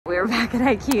We're back at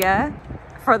IKEA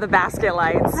for the basket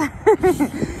lights.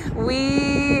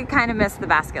 We kind of missed the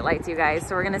basket lights, you guys,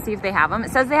 so we're gonna see if they have them.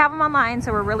 It says they have them online,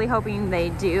 so we're really hoping they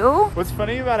do. What's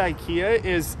funny about IKEA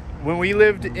is when we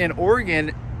lived in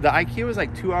Oregon, the IKEA was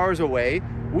like 2 hours away.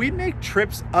 We'd make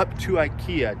trips up to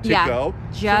IKEA to go.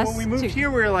 So when we moved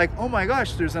here, we were like, oh my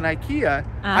gosh, there's an IKEA.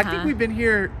 I think we've been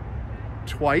here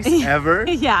twice ever.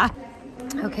 Yeah.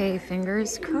 Okay,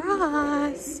 fingers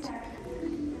crossed.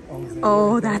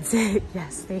 Oh, that's it.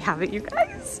 Yes, they have it, you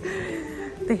guys.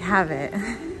 They have it.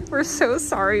 We're so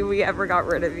sorry we ever got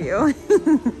rid of you. I like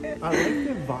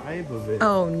the vibe of it.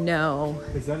 Oh, no.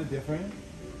 Is that a different?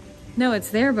 No,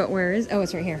 it's there, but where is... Oh,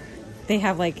 it's right here. They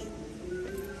have like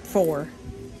 4.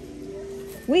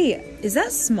 Wait, is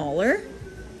that smaller?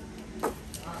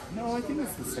 No, I think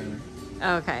it's the same.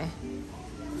 Okay.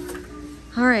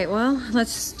 All right, well,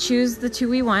 let's choose the 2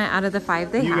 we want out of the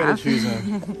 5 they have. You gotta choose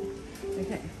them.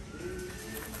 Okay.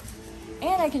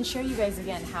 And I can show you guys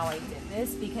again how I did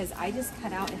this, because I just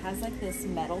cut out, it has like this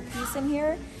metal piece in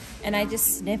here, and I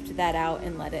just snipped that out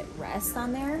and let it rest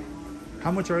on there.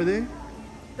 How much are they?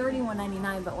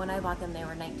 $31.99, but when I bought them, they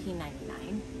were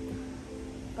 $19.99.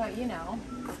 But you know.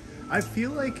 I feel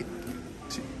like,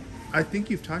 I think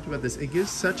you've talked about this, it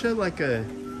gives such a, like a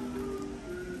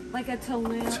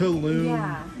Tulum,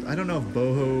 yeah. I don't know if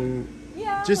boho,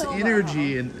 yeah, just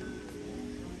energy boho. And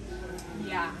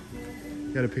yeah.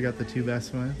 You gotta pick out the 2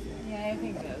 best ones. Yeah, I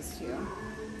think those 2.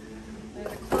 They're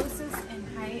the closest in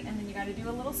height, and then you gotta do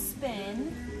a little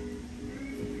spin.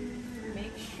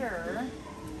 Make sure.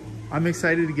 I'm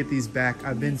excited to get these back.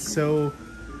 I've been so,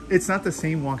 it's not the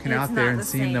same walking out there and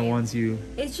seeing the ones you.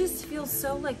 It just feels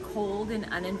so like cold and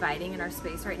uninviting in our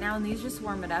space right now, and these just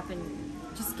warm it up and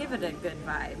just give it a good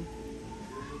vibe.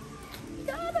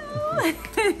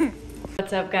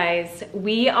 What's up, guys?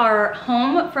 We are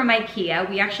home from IKEA.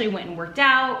 We actually went and worked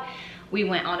out. We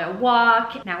went on a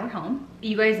walk. Now we're home.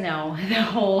 You guys know the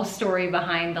whole story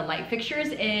behind the light fixtures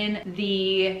in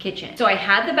the kitchen. So I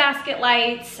had the basket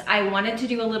lights. I wanted to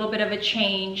do a little bit of a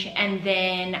change, and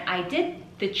then I did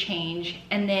the change,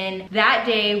 and then that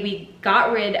day we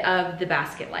got rid of the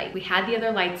basket light. We had the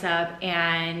other lights up,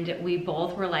 and we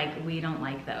both were like, we don't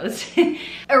like those.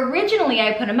 Originally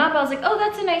I put them up, I was like, oh,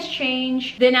 that's a nice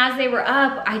change. Then as they were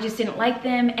up, I just didn't like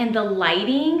them, and the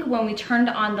lighting, when we turned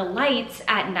on the lights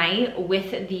at night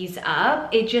with these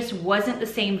up, it just wasn't the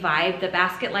same vibe. The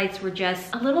basket lights were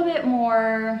just a little bit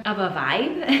more of a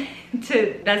vibe.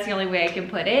 That's the only way I can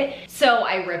put it. So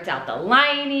I ripped out the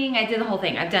lining, I did the whole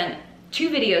thing. I've done 2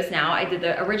 videos now. I did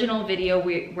the original video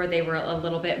where they were a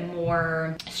little bit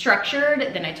more structured.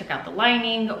 Then I took out the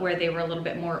lining where they were a little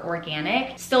bit more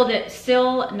organic. Still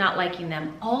not liking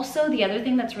them. Also, the other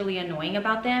thing that's really annoying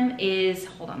about them is,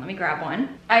 hold on, let me grab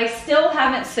one. I still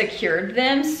haven't secured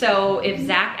them, so if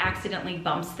Zach accidentally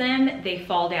bumps them, they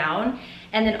fall down.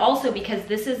 And then also, because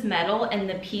this is metal and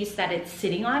the piece that it's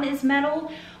sitting on is metal,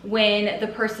 when the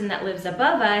person that lives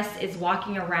above us is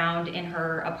walking around in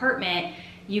her apartment,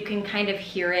 you can kind of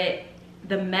hear it,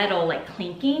 the metal like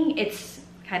clinking. It's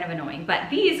kind of annoying, but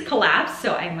these collapse,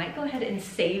 so I might go ahead and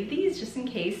save these just in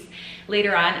case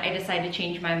later on I decide to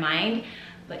change my mind.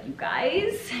 But you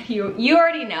guys, you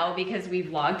already know because we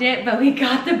vlogged it, but we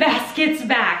got the baskets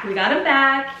back. We got them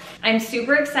back. I'm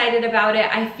super excited about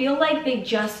it. I feel like they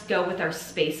just go with our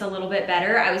space a little bit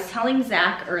better. I was telling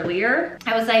Zach earlier,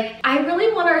 I was like, I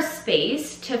really want our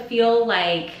space to feel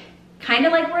like, kind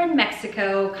of like we're in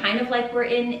Mexico, kind of like we're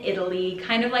in Italy,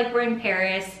 kind of like we're in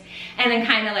Paris, and then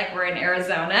kind of like we're in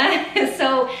Arizona.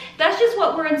 So that's just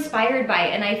what we're inspired by.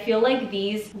 And I feel like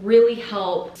these really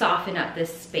help soften up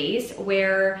this space,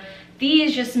 where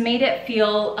these just made it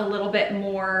feel a little bit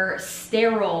more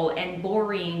sterile and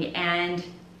boring, and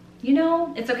you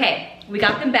know, it's okay. We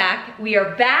got them back. We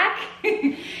are back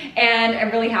and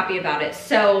I'm really happy about it.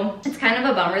 So it's kind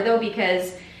of a bummer though,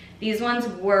 because these ones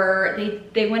were,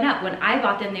 they went up. When I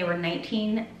bought them, they were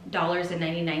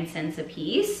 $19.99 a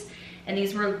piece. And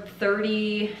these were I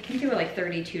think they were like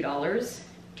 $32,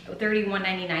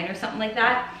 $31.99 or something like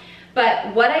that.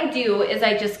 But what I do is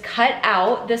I just cut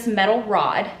out this metal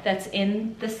rod that's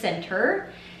in the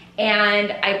center,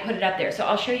 and I put it up there. So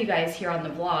I'll show you guys here on the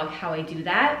vlog how I do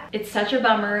that. It's such a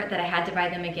bummer that I had to buy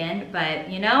them again, but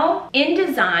you know, in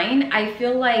design, I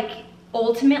feel like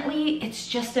ultimately it's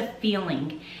just a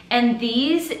feeling, and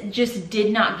these just did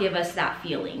not give us that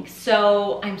feeling.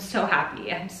 So I'm so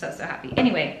happy. I'm so happy.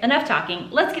 Anyway, enough talking.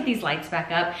 Let's get these lights back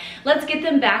up. Let's get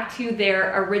them back to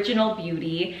their original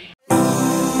beauty.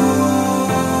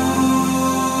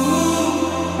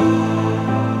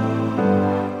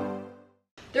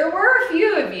 There were a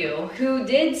few of you who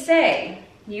did say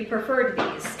you preferred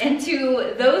these. And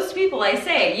to those people I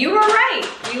say, you were right,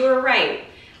 you were right.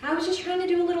 I was just trying to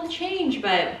do a little change,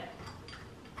 but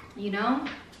you know,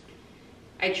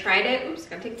 I tried it. Oops,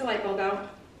 gotta take the light bulb out.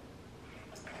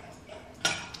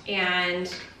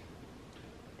 And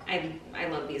I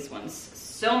love these ones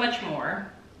so much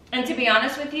more. And to be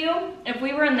honest with you, if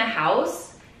we were in the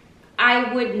house,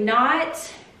 I would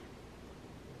not,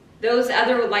 those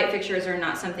other light fixtures are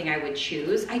not something I would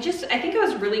choose. I think I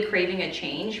was really craving a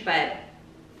change, but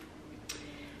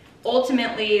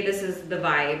ultimately this is the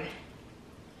vibe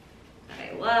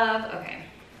that I love. Okay.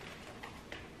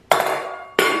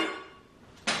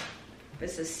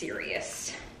 This is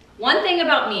serious. One thing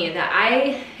about me that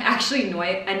I actually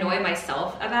annoy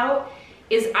myself about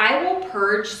is I will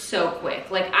purge so quick.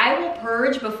 Like I will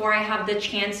purge before I have the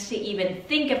chance to even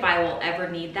think if I will ever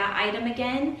need that item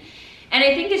again. And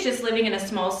I think it's just living in a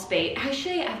small space.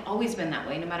 Actually, I've always been that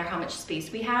way, no matter how much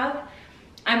space we have.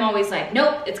 I'm always like,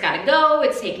 nope, it's gotta go,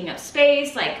 it's taking up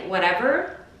space, like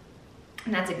whatever.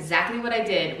 And that's exactly what I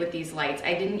did with these lights.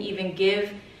 I didn't even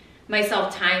give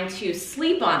myself time to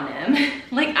sleep on them.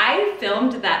 Like I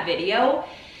filmed that video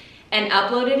and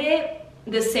uploaded it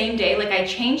the same day. Like I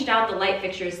changed out the light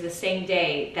fixtures the same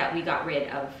day that we got rid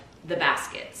of the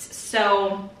baskets.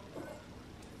 So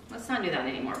let's not do that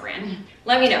anymore, Bran.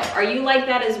 Let me know, are you like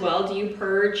that as well? Do you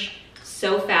purge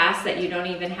so fast that you don't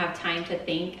even have time to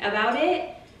think about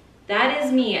it? That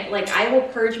is me. Like I will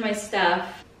purge my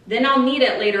stuff, then I'll need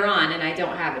it later on and I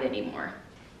don't have it anymore.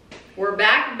 We're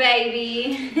back,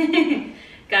 baby.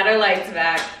 Got our lights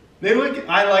back.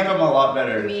 I like them a lot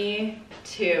better. Me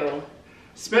too.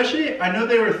 Especially, I know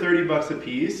they were 30 bucks a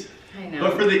piece. I know.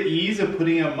 But for the ease of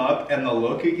putting them up and the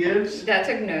look it gives. That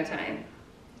took no time.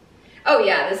 Oh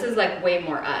yeah, this is like way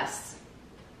more us.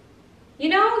 You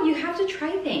know, you have to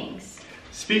try things.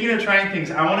 Speaking of trying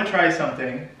things, I want to try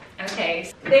something.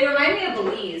 Okay. They remind me of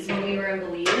Belize when we were in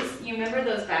Belize. You remember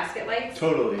those basket lights?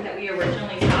 Totally. That we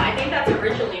originally saw. I think that's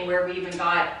originally where we even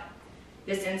got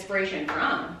this inspiration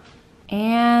from.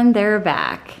 And they're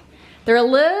back. They're a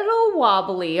little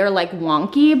wobbly or like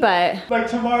wonky, but like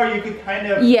tomorrow you could kind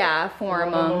of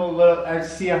form them and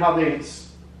see how they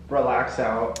relax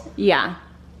out. Yeah,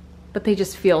 but they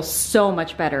just feel so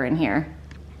much better in here.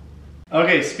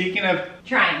 Okay, speaking of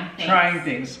trying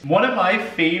things, one of my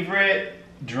favorite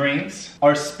drinks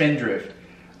are Spindrift.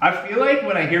 I feel like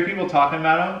when I hear people talking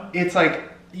about them, it's like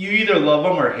you either love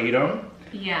them or hate them.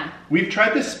 Yeah. We've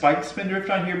tried the spiked Spindrift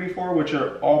on here before, which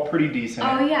are all pretty decent.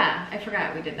 Oh yeah, I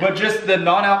forgot we did that. But just the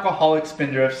non-alcoholic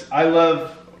Spindrifts, I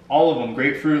love all of them.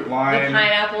 Grapefruit, lime. The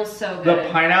pineapple's so good. The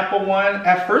pineapple one,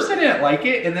 at first I didn't like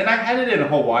it, and then I had it in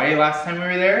Hawaii last time we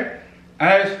were there, and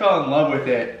I just fell in love with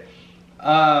it.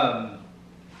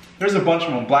 There's a bunch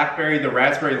of them. Blackberry, the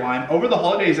raspberry lime. Over the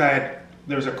holidays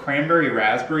there's a cranberry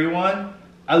raspberry one.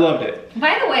 I loved it.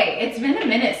 By the way, it's been a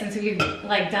minute since we've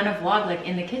like done a vlog like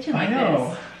in the kitchen like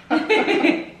this.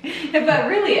 But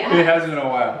really it has been a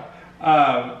while.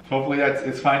 Hopefully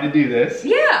it's fine to do this.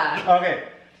 Yeah. Okay,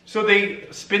 so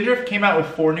Spindrift came out with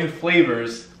 4 new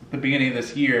flavors at the beginning of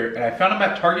this year, and I found them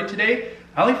at Target today.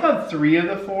 I only found 3 of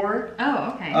the 4.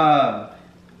 Oh, okay.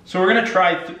 So we're gonna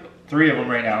try 3 of them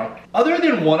right now. Other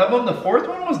than one of them, the 4th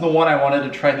one was the one I wanted to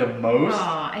try the most.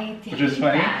 Oh, I did. Which is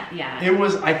funny. Yeah. It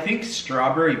was, I think,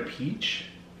 strawberry peach.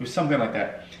 It was something like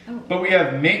that. Oh. But we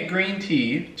have mint green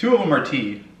tea. 2 of them are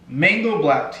tea. Mango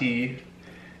black tea.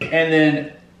 And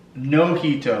then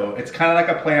mojito. It's kind of like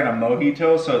a play on a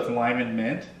mojito, so it's lime and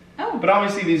mint. Oh. But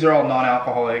obviously these are all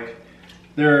non-alcoholic.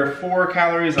 They're 4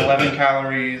 calories, 11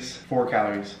 calories, 4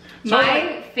 calories. So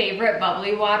my favorite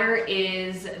bubbly water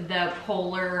is the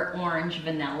Polar Orange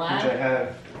Vanilla. Which I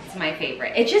have. It's my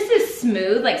favorite. It just is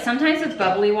smooth. Like sometimes with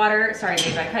bubbly water, sorry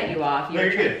babe, I cut you off.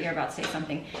 You're about to say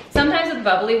something. Sometimes with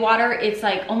bubbly water, it's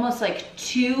like almost like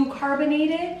too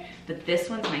carbonated, but this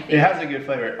one's my favorite. It has a good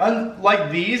flavor. Unlike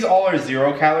these, all are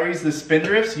 0 calories. The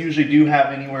Spindrifts usually do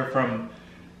have anywhere from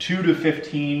 2 to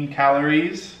 15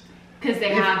 calories. Because they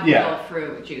have real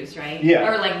fruit juice, right? Yeah.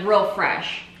 Or like real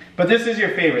fresh. But this is your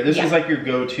favorite. This is like your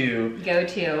go-to.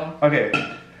 Go-to. Okay.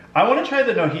 I want to try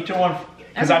the mojito one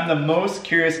because I'm the most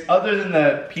curious other than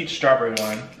the peach strawberry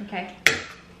one. Okay.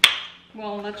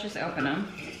 Well, let's just open them.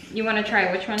 You want to try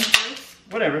which one first?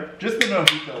 Whatever. Just the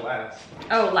mojito last.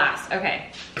 Oh, last.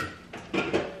 Okay.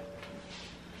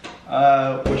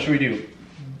 What should we do?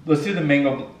 Let's do the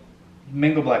mango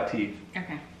black tea.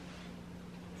 Okay.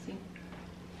 See.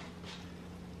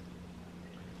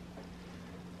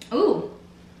 Ooh.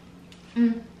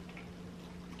 You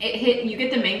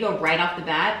get the mango right off the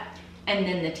bat, and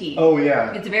then the tea. Oh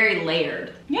yeah. It's very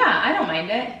layered. Yeah, I don't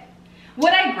mind it.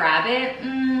 Would I grab it?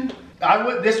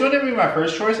 This wouldn't be my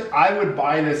first choice. I would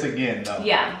buy this again though.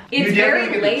 Yeah, it's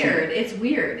very layered. It's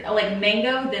weird. Like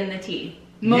mango, then the tea.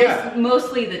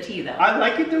 Mostly the tea though. I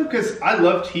like it though because I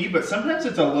love tea, but sometimes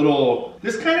it's a little.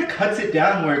 This kind of cuts it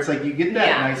down where it's like you get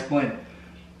that nice blend.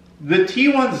 The tea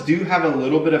ones do have a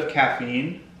little bit of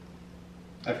caffeine.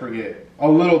 I forget a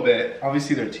little bit.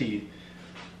 Obviously they're tea.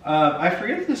 I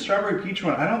forget if the strawberry peach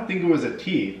one. I don't think it was a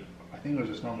tea. I think it was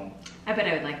just normal. I bet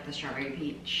I would like the strawberry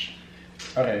peach.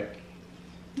 Okay.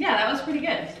 Yeah, that was pretty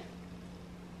good.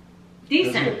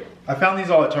 Decent. I found these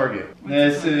all at Target.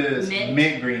 This is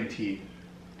mint green tea.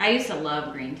 I used to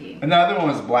love green tea. And the other one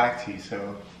was black tea,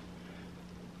 so.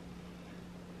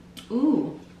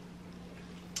 Ooh.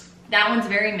 That one's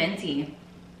very minty.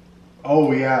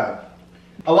 Oh, yeah.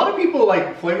 A lot of people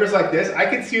like flavors like this. I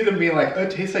could see them being like, oh,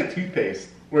 it tastes like toothpaste.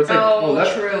 Where it's like, oh,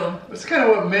 that's true. That's kind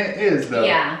of what mint is, though.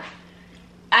 Yeah.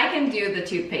 I can do the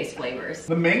toothpaste flavors.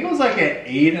 The mango's like an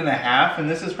 8.5, and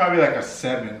this is probably like a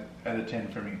 7 out of 10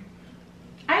 for me.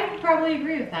 I probably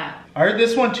agree with that. I heard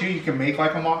this one too, you can make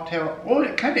like a mocktail. Well,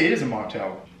 it kind of is a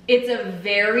mocktail. It's a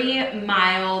very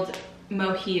mild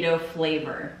mojito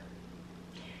flavor.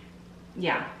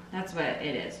 Yeah, that's what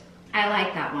it is. I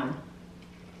like that one.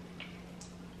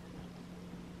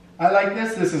 I like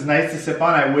this. This is nice to sip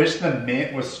on. I wish the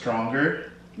mint was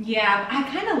stronger. Yeah, I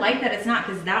kind of like that it's not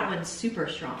because that one's super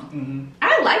strong.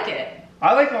 I like it.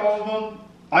 I like all of them.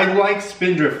 I like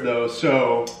Spindrift though,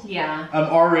 so yeah,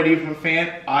 I'm already a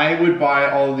fan. I would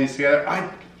buy all of these together. I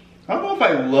don't know if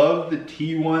I love the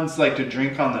tea ones like to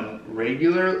drink on the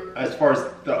regular as far as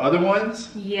the other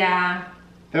ones. Yeah.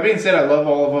 That being said, I love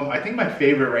all of them. I think my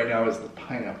favorite right now is the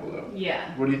pineapple though.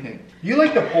 Yeah. What do you think? You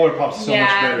like the Polar Pop so much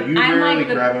better. You rarely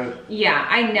grab a... Yeah,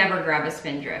 I never grab a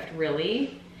Spindrift,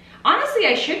 really. Honestly,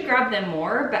 I should grab them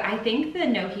more, but I think the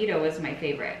Nojito is my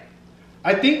favorite.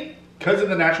 I think because of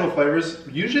the natural flavors,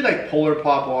 usually like Polar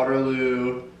Pop,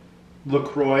 Waterloo,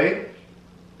 LaCroix,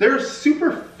 they're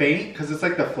super faint because it's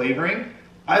like the flavoring.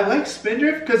 I like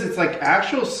Spindrift because it's like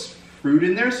actual fruit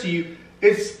in there, so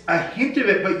it's a hint of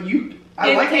it, but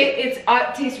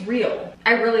it tastes real.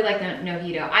 I really like the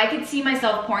Nojito. I could see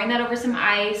myself pouring that over some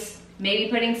ice,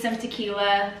 maybe putting some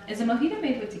tequila. Is a mojito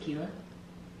made with tequila?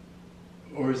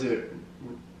 Or is it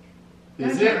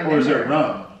or is it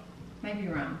rum? Might be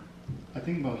rum. I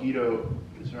think mojito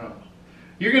is rum.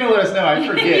 You're gonna let us know, I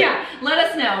forget. Yeah, let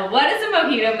us know. What is a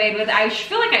mojito made with? I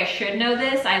feel like I should know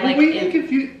this. We get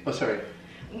confused. Oh, sorry.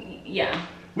 Yeah.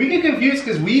 We get confused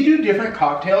because we do different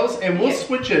cocktails and we'll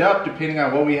switch it up depending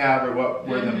on what we have or what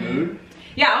we're in the mood.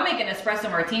 Yeah, I'll make an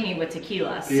espresso martini with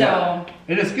tequila. So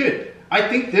and it's good. I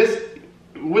think this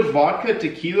with vodka,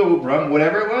 tequila, rum,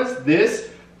 whatever it was, this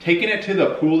taking it to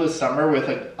the pool this summer with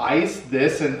like ice,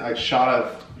 this and a shot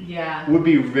of would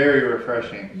be very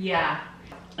refreshing. Yeah.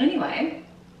 Anyway.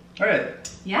 All right.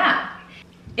 Yeah.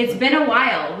 It's been a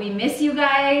while. We miss you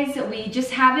guys. We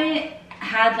just haven't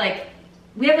had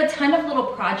we have a ton of little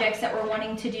projects that we're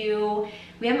wanting to do.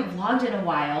 We haven't vlogged in a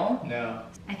while. No.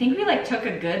 I think we took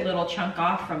a good little chunk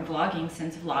off from vlogging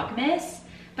since Vlogmas.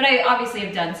 But I obviously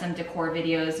have done some decor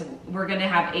videos. We're gonna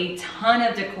have a ton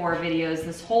of decor videos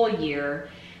this whole year.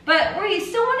 But we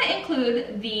still want to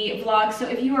include the vlogs. So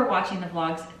if you are watching the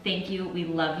vlogs, thank you. We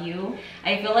love you.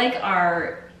 I feel like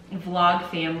our vlog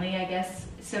family, I guess,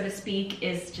 so to speak,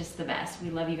 is just the best.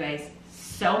 We love you guys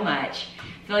so much.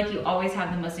 I feel like you always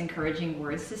have the most encouraging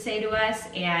words to say to us.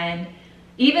 And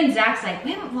even Zach's like,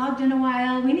 we haven't vlogged in a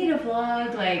while. We need a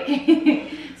vlog.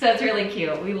 So it's really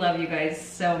cute. We love you guys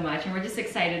so much. And we're just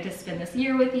excited to spend this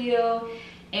year with you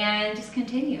and just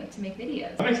continue to make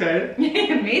videos. I'm excited.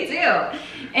 Me too.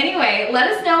 Anyway,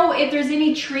 let us know if there's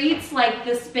any treats like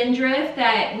the Spindrift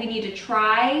that we need to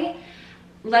try.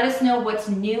 Let us know what's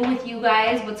new with you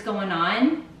guys, what's going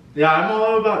on. Yeah, I'm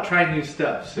all about trying new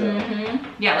stuff, so.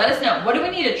 Yeah, let us know. What do we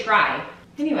need to try?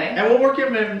 Anyway. And we'll work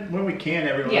them in when we can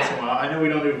every once in a while. I know we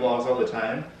don't do vlogs all the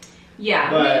time. Yeah,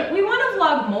 but we want to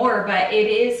vlog more, but it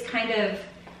is kind of,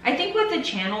 I think with the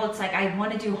channel, it's like I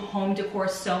want to do home decor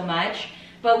so much,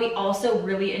 but we also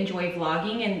really enjoy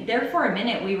vlogging. And there for a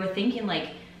minute, we were thinking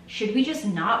should we just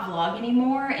not vlog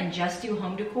anymore and just do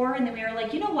home decor? And then we were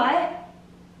like, you know what?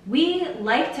 We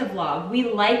like to vlog.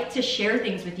 We like to share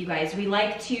things with you guys. We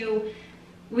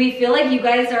feel like you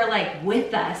guys are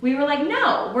with us. We were like,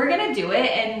 no, we're gonna do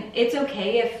it, and it's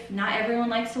okay if not everyone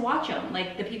likes to watch them.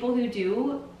 The people who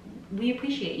do, we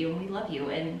appreciate you and we love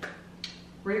you, and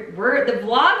the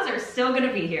vlogs are still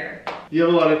gonna be here. You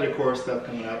have a lot of decor stuff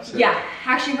coming up. So. Yeah,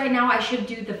 actually right now I should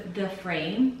do the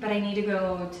frame, but I need to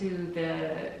go to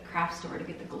the craft store to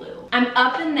get the glue. I'm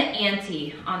up in the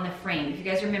ante on the frame. If you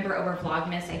guys remember over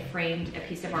Vlogmas, I framed a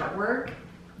piece of artwork.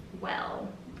 Well,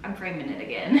 I'm framing it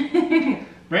again.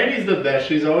 Randy's the best.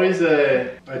 She's always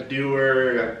a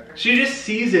doer. She just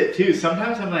sees it too.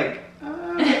 Sometimes I'm like,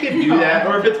 I can do that.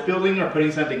 Or if it's building or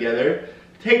putting something together,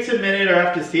 it takes a minute or I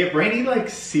have to see it. Randy like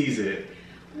sees it.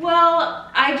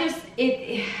 Well,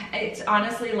 it's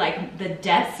honestly like the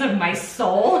depths of my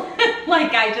soul.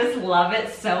 Like I just love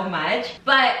it so much.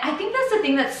 But I think that's the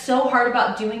thing that's so hard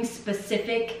about doing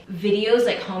specific videos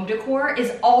like home decor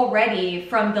is already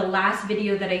from the last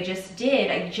video that I just did,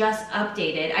 I just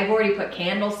updated. I've already put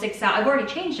candlesticks out. I've already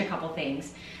changed a couple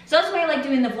things. So that's why I like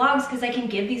doing the vlogs, because I can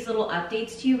give these little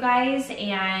updates to you guys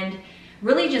and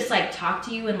really just like talk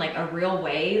to you in like a real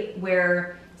way,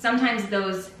 where sometimes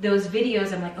those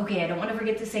videos I'm like, okay, I don't want to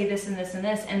forget to say this and this and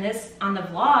this, and this on the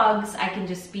vlogs I can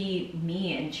just be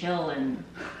me and chill and,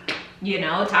 you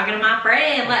know, talking to my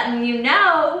friend, letting you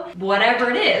know whatever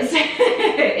it is.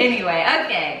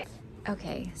 Anyway,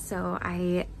 okay, so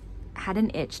I had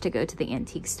an itch to go to the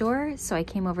antique store, so I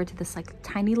came over to this like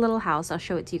tiny little house. I'll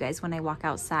show it to you guys when I walk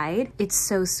outside. It's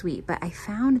so sweet, but I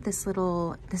found this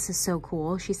is so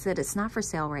cool. She said it's not for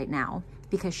sale right now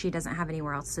because she doesn't have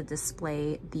anywhere else to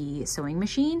display the sewing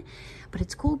machine, but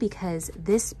it's cool because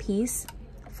this piece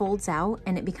folds out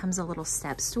and it becomes a little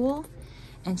step stool,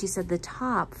 and she said the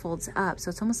top folds up, so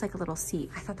it's almost like a little seat.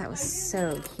 I thought that was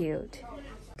so cute.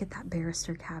 Look at that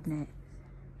barrister cabinet.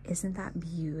 Isn't that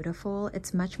beautiful?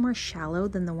 It's much more shallow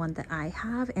than the one that I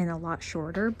have and a lot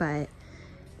shorter, but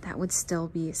that would still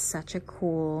be such a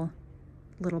cool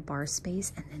little bar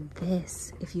space. And then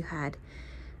this, if you had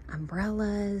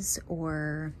umbrellas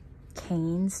or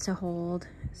canes to hold,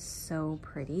 so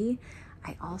pretty.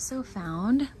 I also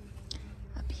found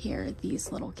up here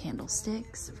these little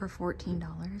candlesticks for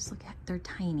 $14. Look at, they're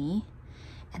tiny.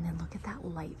 And then look at that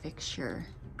light fixture.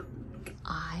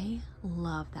 I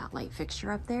love that light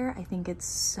fixture up there. I think it's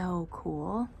so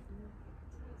cool.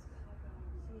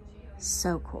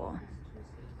 So cool.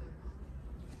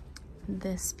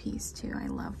 This piece too, I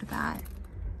loved that.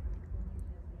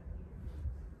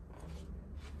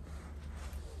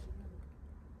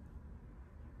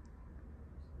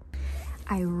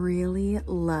 I really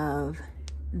love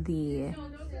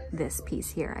this piece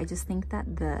here. I just think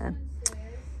that the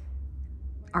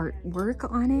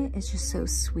artwork on it is just so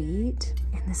sweet,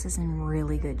 and this is in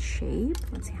really good shape.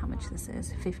 Let's see how much this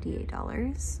is.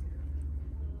 $58.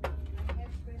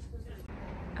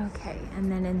 Okay,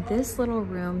 and then in this little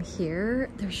room here,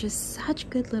 there's just such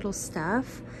good little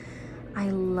stuff.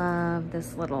 I love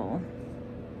this little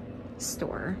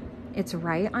store. It's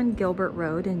right on Gilbert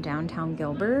Road in downtown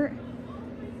Gilbert.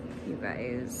 You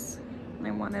guys,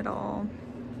 I want it all.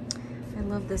 I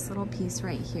love this little piece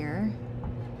right here.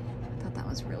 I thought that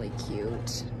was really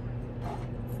cute.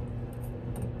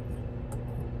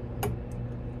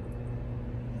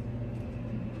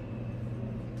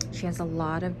 She has a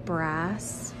lot of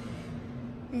brass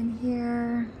in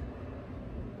here.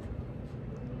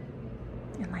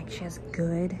 And like, she has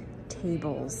good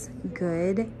tables,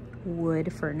 good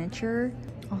wood furniture.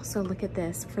 Also, look at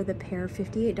this, for the pair,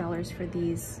 $58 for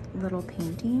these little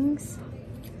paintings.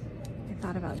 I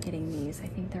thought about getting these. I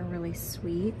think they're really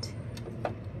sweet.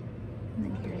 And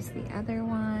then here's the other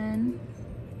one.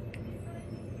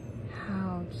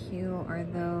 How cute are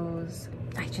those?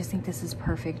 I just think this is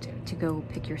perfect to go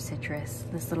pick your citrus,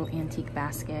 this little antique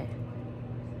basket.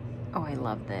 Oh, I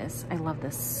love this. I love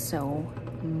this so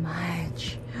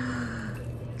much.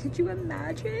 Could you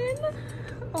imagine?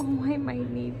 Oh, I might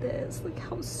need this. Look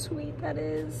how sweet that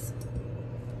is.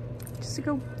 Just to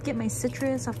go get my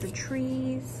citrus off the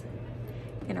trees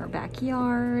in our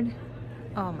backyard.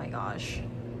 Oh my gosh.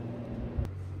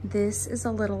 This is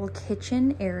a little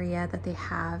kitchen area that they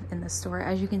have in the store.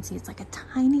 As you can see, it's like a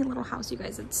tiny little house, you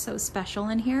guys. It's so special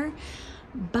in here.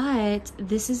 But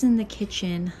this is in the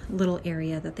kitchen little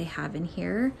area that they have in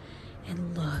here.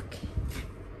 And look,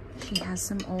 she has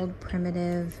some old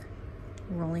primitive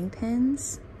rolling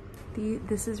pins.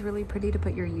 This is really pretty to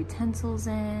put your utensils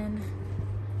in.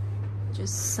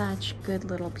 Just such good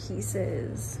little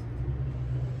pieces.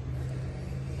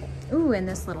 Ooh, and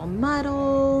this little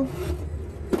muddle.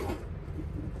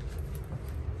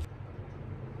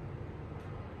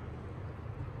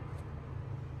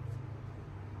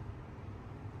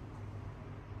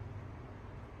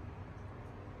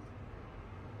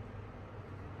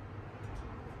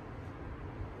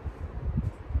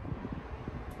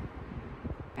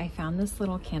 I found this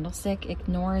little candlestick.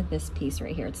 Ignore this piece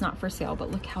right here. It's not for sale, but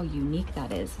look how unique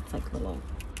that is. It's like a little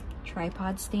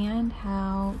tripod stand.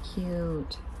 How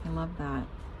cute. I love that.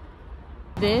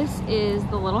 This is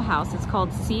the little house. It's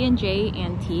called C&J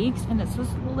Antiques, and it's this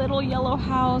little yellow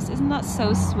house. Isn't that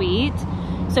so sweet?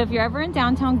 So if you're ever in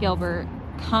downtown Gilbert,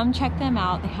 come check them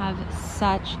out. They have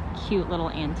such cute little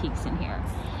antiques in here.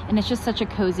 And it's just such a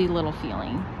cozy little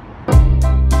feeling.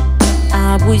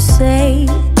 I would say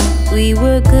we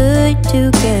were good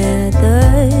together.